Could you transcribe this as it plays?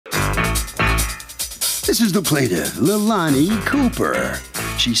This is the plaintiff, Leilani Cooper.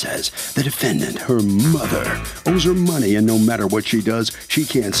 She says the defendant, her mother, owes her money, and no matter what she does, she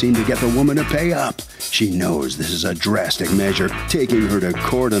can't seem to get the woman to pay up. She knows this is a drastic measure, taking her to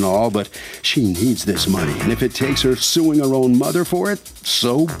court and all, but she needs this money, and if it takes her suing her own mother for it,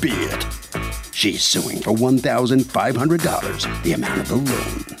 so be it. She's suing for $1,500, the amount of the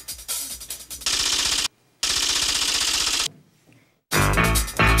loan.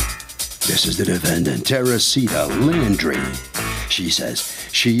 This is the defendant, Teresita Landry. She says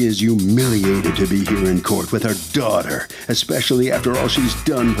she is humiliated to be here in court with her daughter, especially after all she's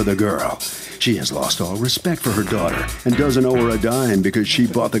done for the girl. She has lost all respect for her daughter and doesn't owe her a dime because she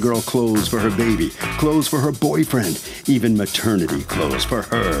bought the girl clothes for her baby, clothes for her boyfriend, even maternity clothes for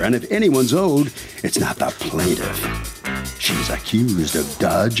her. And if anyone's owed, it's not the plaintiff. She's accused of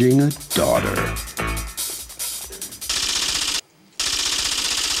dodging a daughter.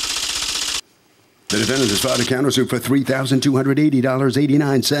 The defendant has filed a countersuit for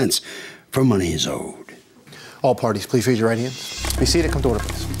 $3,280.89 for monies owed. All parties, please raise your right hand. Be seated. Come to order,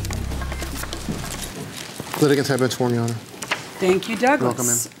 please. Litigants have been sworn, Your Honor. Thank you,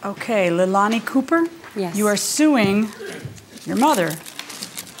 Douglas. Welcome, okay, Leilani Cooper? Yes. You are suing your mother,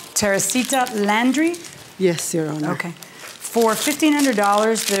 Teresita Landry? Yes, Your Honor. Okay. For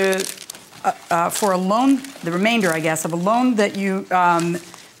 $1,500 for a loan, the remainder, I guess, of a loan that you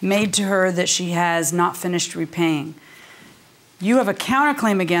made to her that she has not finished repaying. You have a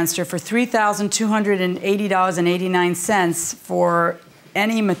counterclaim against her for $3,280.89 for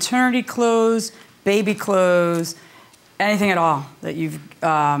any maternity clothes, baby clothes, anything at all that you've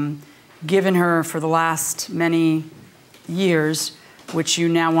given her for the last many years, which you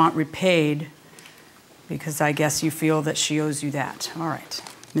now want repaid because I guess you feel that she owes you that. All right.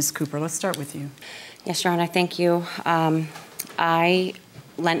 Ms. Cooper, let's start with you. Yes, Your Honor, thank you. I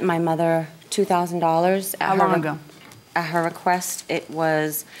lent my mother $2,000. How long ago? At her request, it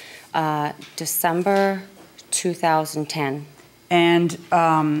was December 2010. And,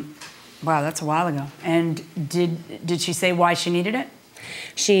 wow, that's a while ago. And did she say why she needed it?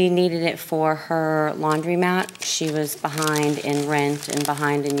 She needed it for her laundromat. She was behind in rent and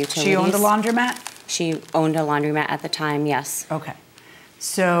behind in utilities. She owned a laundromat? She owned a laundromat at the time, yes. Okay.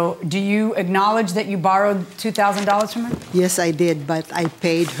 So, do you acknowledge that you borrowed $2,000 from her? Yes, I did, but I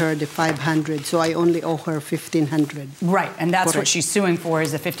paid her the $500, so I only owe her $1,500. Right, and that's Correct. what she's suing for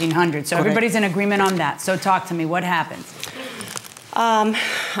is the $1,500. So Correct. everybody's in agreement on that. So talk to me. What happened?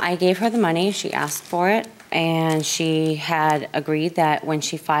 I gave her the money. She asked for it, and she had agreed that when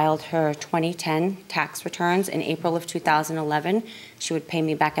she filed her 2010 tax returns in April of 2011, she would pay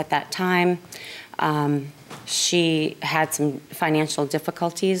me back at that time. She had some financial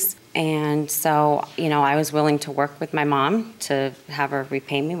difficulties, and so, you know, I was willing to work with my mom to have her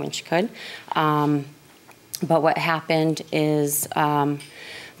repay me when she could. But what happened is my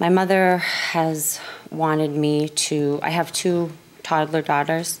mother has wanted me to, I have two toddler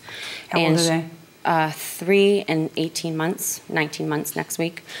daughters. How old are they? 3 and 18 months, 19 months next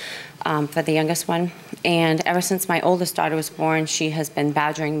week for the youngest one. And ever since my oldest daughter was born, she has been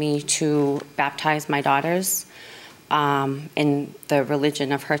badgering me to baptize my daughters in the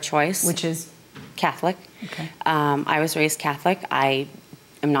religion of her choice. Which is? Catholic. Okay. I was raised Catholic. I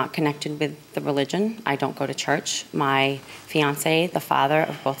am not connected with the religion. I don't go to church. My fiance, the father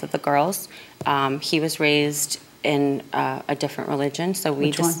of both of the girls, he was raised in a different religion. So we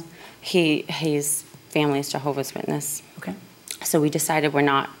Which one? His family is Jehovah's Witness. Okay. So we decided we're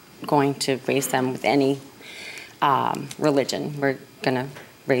not going to raise them with any religion. We're going to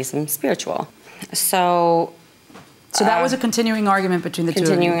raise them spiritual. So that was a continuing argument between the two of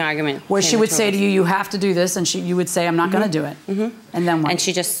you? Continuing argument. Where she would say to you, you have to do this, and you would say, I'm not going to do it. Mm-hmm. And then what? And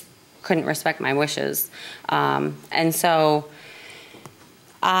she just couldn't respect my wishes. And so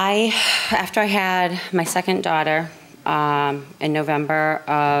after I had my second daughter in November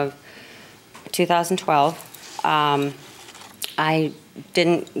of 2012, I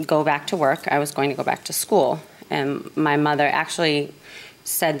didn't go back to work. I was going to go back to school. And my mother actually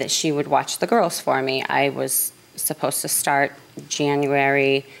said that she would watch the girls for me. I was supposed to start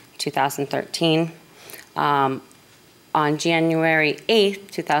January 2013. On January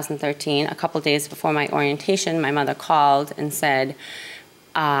 8th, 2013, a couple days before my orientation, my mother called and said,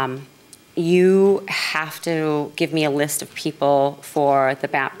 you have to give me a list of people for the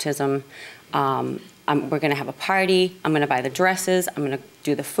baptism. We're going to have a party. I'm going to buy the dresses. I'm going to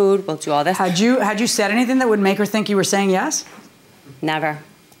do the food. We'll do all this. Had you said anything that would make her think you were saying yes? Never.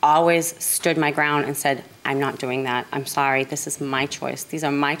 Always stood my ground and said, I'm not doing that. I'm sorry. This is my choice. These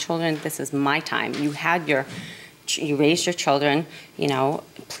are my children. This is my time. You had your you raised your children, you know,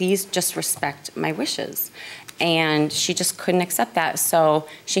 please just respect my wishes. And she just couldn't accept that. So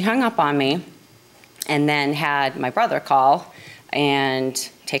she hung up on me and then had my brother call and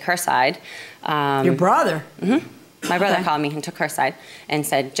take her side. Your brother? Mm-hmm. My brother called me and took her side and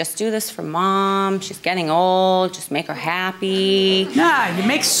said, just do this for Mom. She's getting old. Just make her happy. Nah, you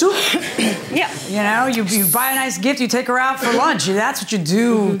make soup. Yeah. You know, you buy a nice gift, you take her out for lunch. That's what you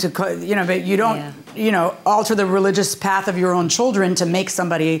do to, you know, but you don't, you know, alter the religious path of your own children to make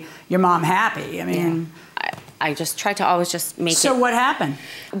somebody, your mom, happy. I mean... I just tried to always just make it... So what happened?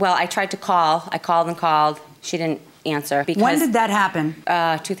 Well, I tried to call. I called and called. She didn't answer. Because, when did that happen?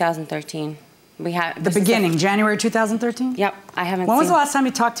 2013. We had... The beginning, January 2013? Yep. I haven't When was the last time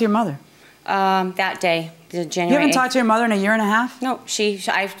you talked to your mother? That day, the January You haven't 8th. talked to your mother in a year and a half? No,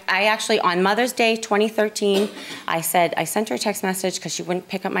 I actually, on Mother's Day 2013, I sent her a text message because she wouldn't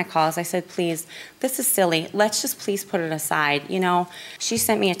pick up my calls. I said, please, this is silly. Let's just please put it aside. You know, she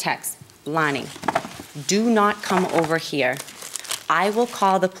sent me a text. Lonnie, do not come over here. I will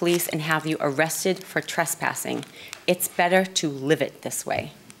call the police and have you arrested for trespassing. It's better to live it this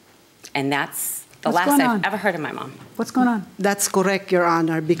way. And that's the last I've ever heard of my mom. What's going on? That's correct, Your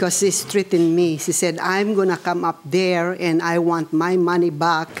Honor, because she's threatened me. She said, I'm going to come up there and I want my money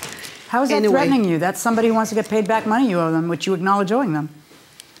back. How is that threatening you? That's somebody who wants to get paid back money you owe them, which you acknowledge owing them.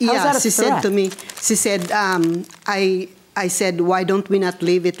 How is that a she threat? said to me, she said, I said, why don't we not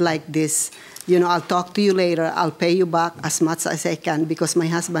leave it like this? You know, I'll talk to you later. I'll pay you back as much as I can because my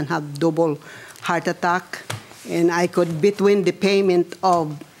husband had double heart attack. And I could, between the payment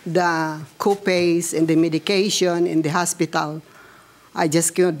of the co-pays and the medication in the hospital, I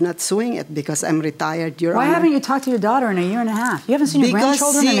just could not swing it because I'm retired, Your Honor. Why haven't you talked to your daughter in a year and a half? You haven't seen your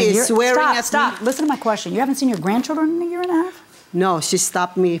grandchildren in a year? Stop. Listen to my question. You haven't seen your grandchildren in a year and a half? No, she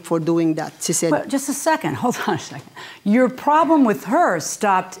stopped me for doing that. She said... But just a second. Hold on a second. Your problem with her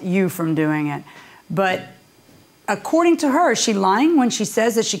stopped you from doing it. But according to her, is she lying when she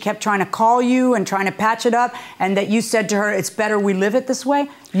says that she kept trying to call you and trying to patch it up and that you said to her, it's better we live it this way?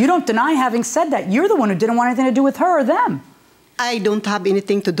 You don't deny having said that. You're the one who didn't want anything to do with her or them. I don't have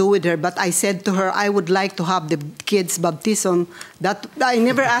anything to do with her, but I said to her, I would like to have the kids' baptism. That I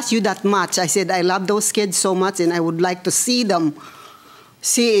never asked you that much. I said, I love those kids so much, and I would like to see them.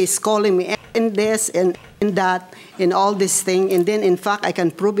 She is calling me and this and that and all this thing. And then, in fact, I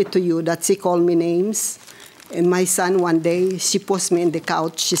can prove it to you that she called me names. And my son, one day, she pushed me in the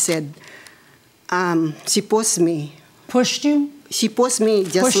couch. She said, she pushed me. Pushed you? She pushed me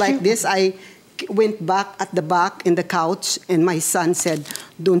just Pushed like you? this. I went back at the back in the couch, and my son said,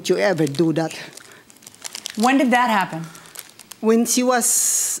 don't you ever do that. When did that happen? When she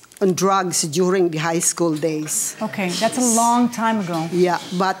was on drugs during the high school days. Okay, that's a long time ago. Yeah,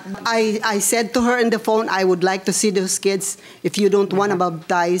 but I said to her on the phone, I would like to see those kids. If you don't want to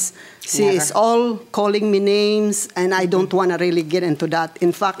baptize, she is all calling me names, and I don't want to really get into that.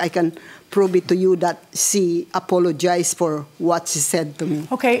 In fact, I can prove it to you that she apologized for what she said to me.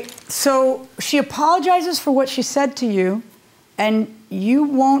 Okay, so she apologizes for what she said to you, and you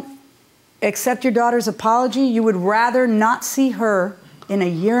won't accept your daughter's apology? You would rather not see her in a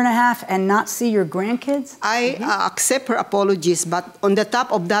year and a half and not see your grandkids? I accept her apologies, but on the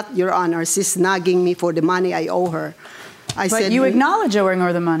top of that, Your Honor, she's nagging me for the money I owe her. But you acknowledge owing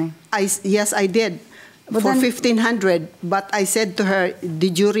her the money. Yes, I did. But for then, $1,500, but I said to her,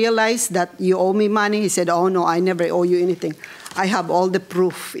 did you realize that you owe me money? He said, oh no, I never owe you anything. I have all the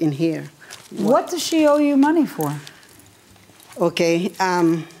proof in here. What does she owe you money for? Okay,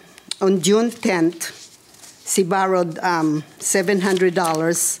 on June 10th, she borrowed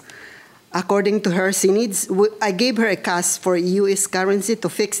 $700. According to her, she needs, I gave her a cash for US currency to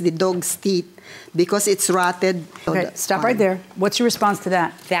fix the dog's teeth because it's rotted. Okay, stop right there. What's your response to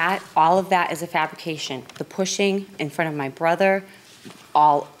that? All of that is a fabrication. The pushing in front of my brother,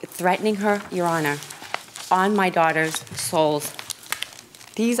 all threatening her, Your Honor, on my daughter's souls.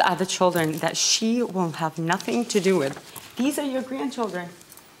 These are the children that she will have nothing to do with. These are your grandchildren.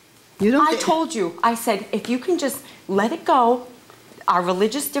 I told you, I said, if you can just let it go, our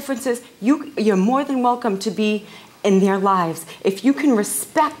religious differences, you're more than welcome to be in their lives. If you can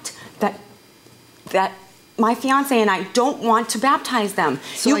respect that my fiance and I don't want to baptize them.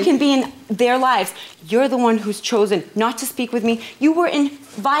 So you can be in their lives. You're the one who's chosen not to speak with me. You were in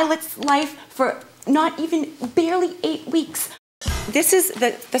Violet's life for not even barely 8 weeks. This is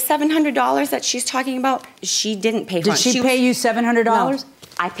the $700 that she's talking about. She didn't pay for it. Did she pay you $700? No,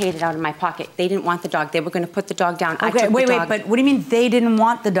 I paid it out of my pocket. They didn't want the dog. They were going to put the dog down. Okay, wait, but what do you mean they didn't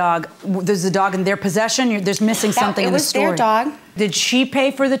want the dog? There's the dog in their possession? There's missing something in the story. It was their dog. Did she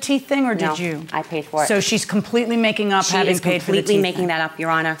pay for the teeth thing, or No, did you? I paid for it. So she's completely making up having paid for the teeth. She is completely making that up, Your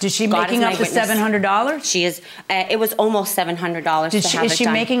Honor. Did she God making is up my the witness. $700? She is. It was almost $700 to have Is it she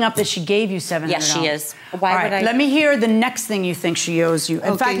done. making up that she gave you $700? Yes, she is. All Why right, would I? let me hear the next thing you think she owes you.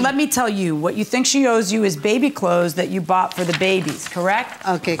 In fact, let me tell you, what you think she owes you is baby clothes that you bought for the babies, correct?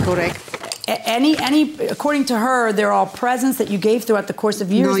 Okay, correct. According to her, they're all presents that you gave throughout the course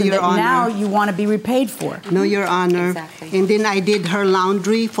of years, No, and Your that Honor. now you want to be repaid for. No, Your Honor. Exactly. And then I did her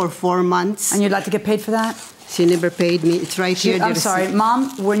laundry for 4 months. And you'd like to get paid for that? She never paid me. It's right here. I'm sorry,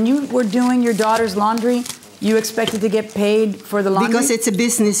 Mom, when you were doing your daughter's laundry, you expected to get paid for the laundry? Because it's a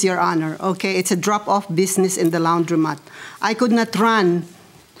business, Your Honor, okay? It's a drop-off business in the laundromat. I could not run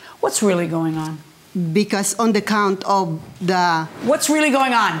What's really going on? because on the count of the... What's really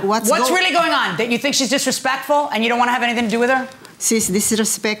going on? What's really going on? That you think she's disrespectful and you don't want to have anything to do with her? She's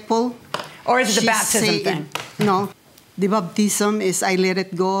disrespectful. Or is it the She's baptism saying- thing? No. The baptism is I let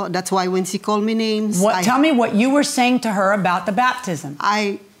it go. That's why when she called me names... Tell me what you were saying to her about the baptism.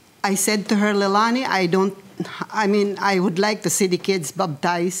 I said to her, Leilani, I would like to see the kids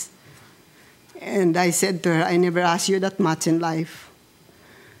baptized. And I said to her, I never asked you that much in life.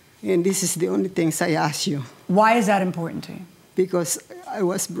 And this is the only things I ask you. Why is that important to you? Because I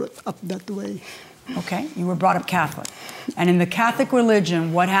was brought up that way. Okay, you were brought up Catholic. And in the Catholic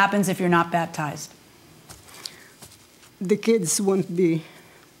religion, what happens if you're not baptized? The kids won't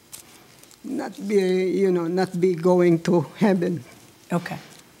not be going to heaven. Okay.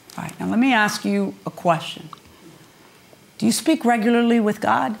 All right, now let me ask you a question. Do you speak regularly with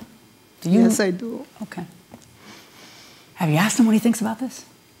God? Yes, I do. Okay. Have you asked him what he thinks about this?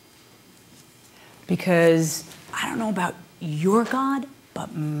 Because I don't know about your God,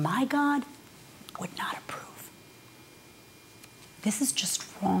 but my God would not approve. This is just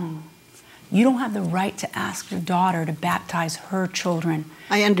wrong. You don't have the right to ask your daughter to baptize her children.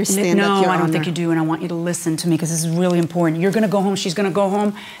 I understand that, Your No, I don't Honor. think you do, and I want you to listen to me because this is really important. You're going to go home, she's going to go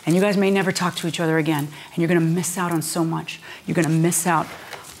home, and you guys may never talk to each other again, and you're going to miss out on so much. You're going to miss out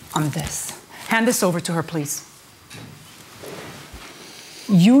on this. Hand this over to her, please.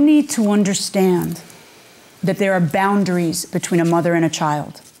 You need to understand that there are boundaries between a mother and a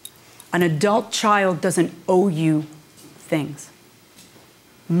child. An adult child doesn't owe you things.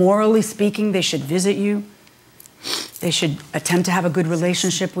 Morally speaking, they should visit you. They should attempt to have a good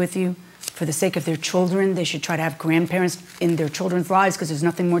relationship with you. For the sake of their children, they should try to have grandparents in their children's lives because there's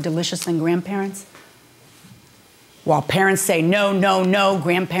nothing more delicious than grandparents. While parents say, no, no, no,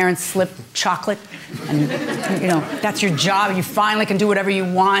 grandparents slip chocolate. And, that's your job. You finally can do whatever you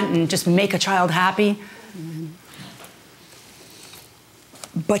want and just make a child happy.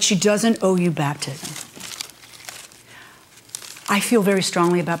 But she doesn't owe you baptism. I feel very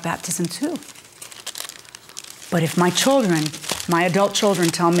strongly about baptism too. But if my children, my adult children,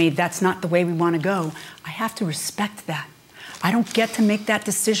 tell me that's not the way we want to go, I have to respect that. I don't get to make that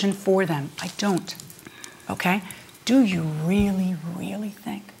decision for them. I don't. Okay? Do you really, really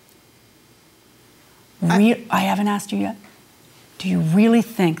think? I haven't asked you yet. Do you really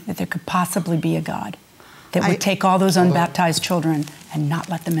think that there could possibly be a God that would take all those unbaptized children and not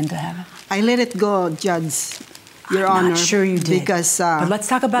let them into heaven? I let it go, Judge, Your Honor. I'm not sure you did. Because but let's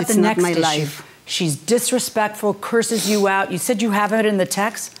talk about the next issue. Life. She's disrespectful, curses you out. You said you have it in the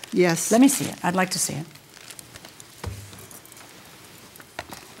text? Yes. Let me see it. I'd like to see it.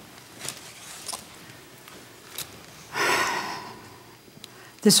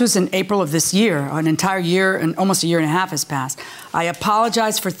 This was in April of this year. An entire year and almost a year and a half has passed. I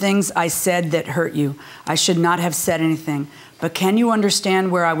apologize for things I said that hurt you. I should not have said anything. But can you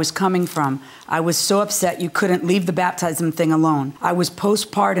understand where I was coming from? I was so upset you couldn't leave the baptism thing alone. I was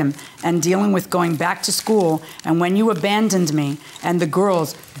postpartum and dealing with going back to school, and when you abandoned me and the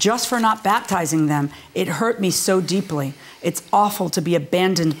girls just for not baptizing them, it hurt me so deeply. It's awful to be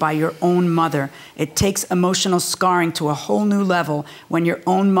abandoned by your own mother. It takes emotional scarring to a whole new level when your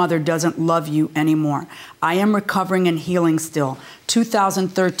own mother doesn't love you anymore. I am recovering and healing still.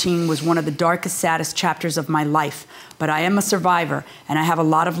 2013 was one of the darkest, saddest chapters of my life, but I am a survivor and I have a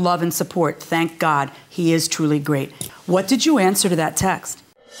lot of love and support. Thank God. He is truly great. What did you answer to that text?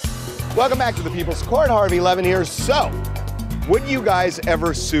 Welcome back to the People's Court. Harvey Levin here. So, would you guys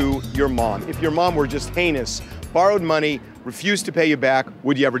ever sue your mom? If your mom were just heinous, borrowed money, refused to pay you back,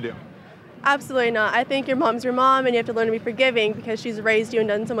 would you ever do it? Absolutely not. I think your mom's your mom and you have to learn to be forgiving because she's raised you and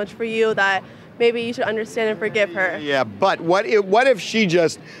done so much for you that maybe you should understand and forgive her. Yeah, but what if she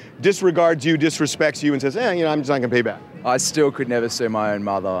just disregards you, disrespects you, and says, I'm just not going to pay back? I still could never sue my own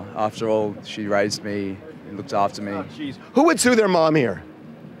mother. After all, she raised me, looked after me. Oh, jeez. Who would sue their mom here?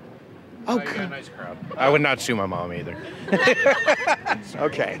 Oh, you got a nice crowd. I would not sue my mom either.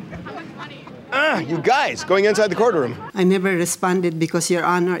 Okay. You guys, going inside the courtroom. I never responded because, Your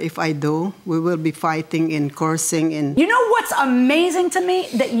Honor, if I do, we will be fighting and cursing and... You know what's amazing to me?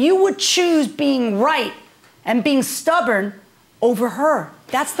 That you would choose being right and being stubborn over her.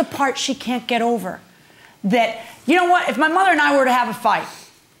 That's the part she can't get over. That, you know what, if my mother and I were to have a fight,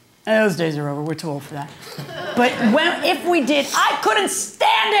 and those days are over, we're too old for that. But if we did, I couldn't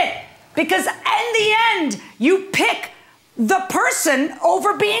stand it. Because in the end, you pick the person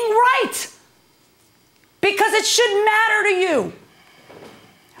over being right. Because it should matter to you.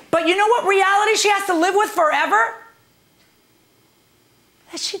 But you know what reality she has to live with forever?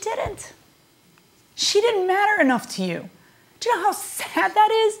 That she didn't. She didn't matter enough to you. Do you know how sad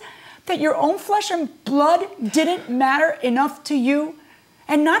that is? That your own flesh and blood didn't matter enough to you?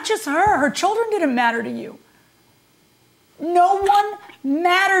 And not just her children didn't matter to you. No one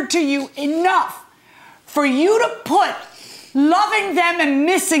mattered to you enough for you to put loving them and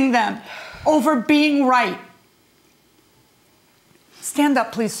missing them over being right. Stand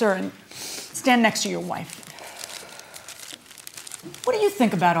up, please, sir, and stand next to your wife. What do you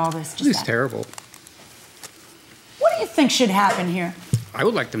think about all this? This is terrible. What do you think should happen here? I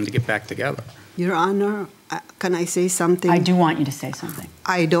would like them to get back together. Your Honor, can I say something? I do want you to say something.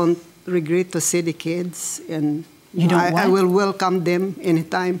 I don't regret to see the kids, and you don't I will welcome them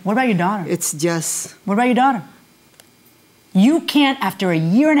anytime. What about your daughter? It's just... What about your daughter? You can't, after a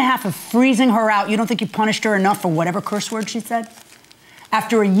year and a half of freezing her out, you don't think you punished her enough for whatever curse word she said?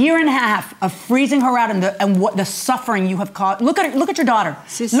 After a year and a half of freezing her out and what the suffering you have caused. Look at your daughter.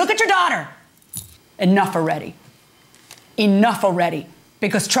 Look at your daughter. Enough already. Enough already.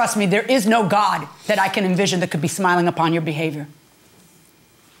 Because trust me, there is no God that I can envision that could be smiling upon your behavior.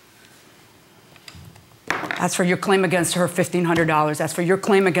 As for your claim against her, $1,500. As for your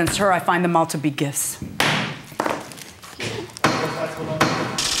claim against her, I find them all to be gifts.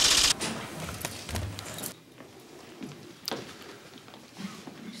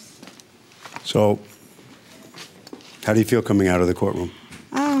 So, how do you feel coming out of the courtroom?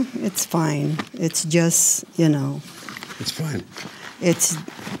 It's fine. It's just, you know. It's fine.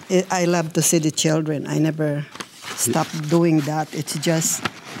 I love to see the children. I never stop doing that. It's just,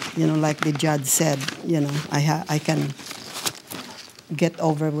 you know, like the judge said, you know, I can get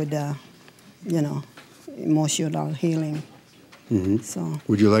over with the, you know, emotional healing. Mm-hmm. So.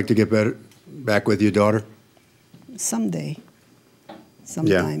 Would you like to get back with your daughter? Someday.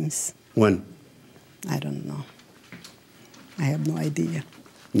 Sometimes. Yeah. When? I don't know. I have no idea.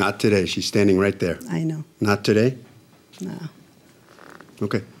 Not today. She's standing right there. I know. Not today? No.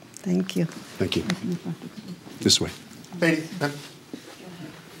 Okay. Thank you. Thank you. This way. Lady,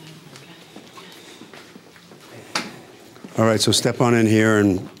 All right, so step on in here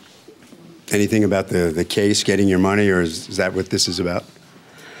and anything about the case, getting your money, or is that what this is about?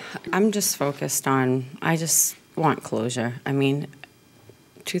 I'm just focused on, I just want closure. I mean,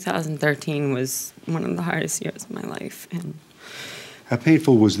 2013 was one of the hardest years of my life. And how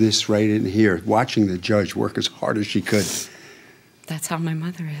painful was this right in here, watching the judge work as hard as she could? That's how my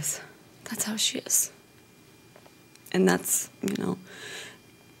mother is. That's how she is. And that's, you know,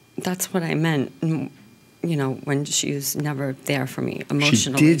 that's what I meant, you know, when she was never there for me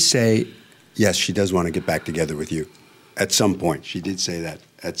emotionally. She did say, yes, she does want to get back together with you at some point. She did say that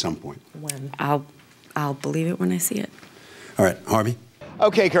at some point. When? I'll believe it when I see it. All right, Harvey?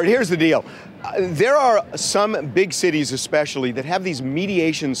 Okay, Kurt, here's the deal. There are some big cities especially that have these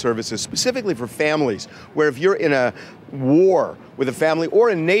mediation services specifically for families, where if you're in a war with a family or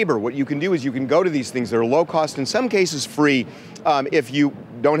a neighbor, what you can do is you can go to these things that are low cost, in some cases free, if you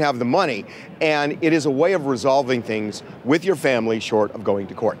don't have the money. And it is a way of resolving things with your family short of going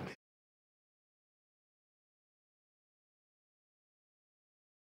to court.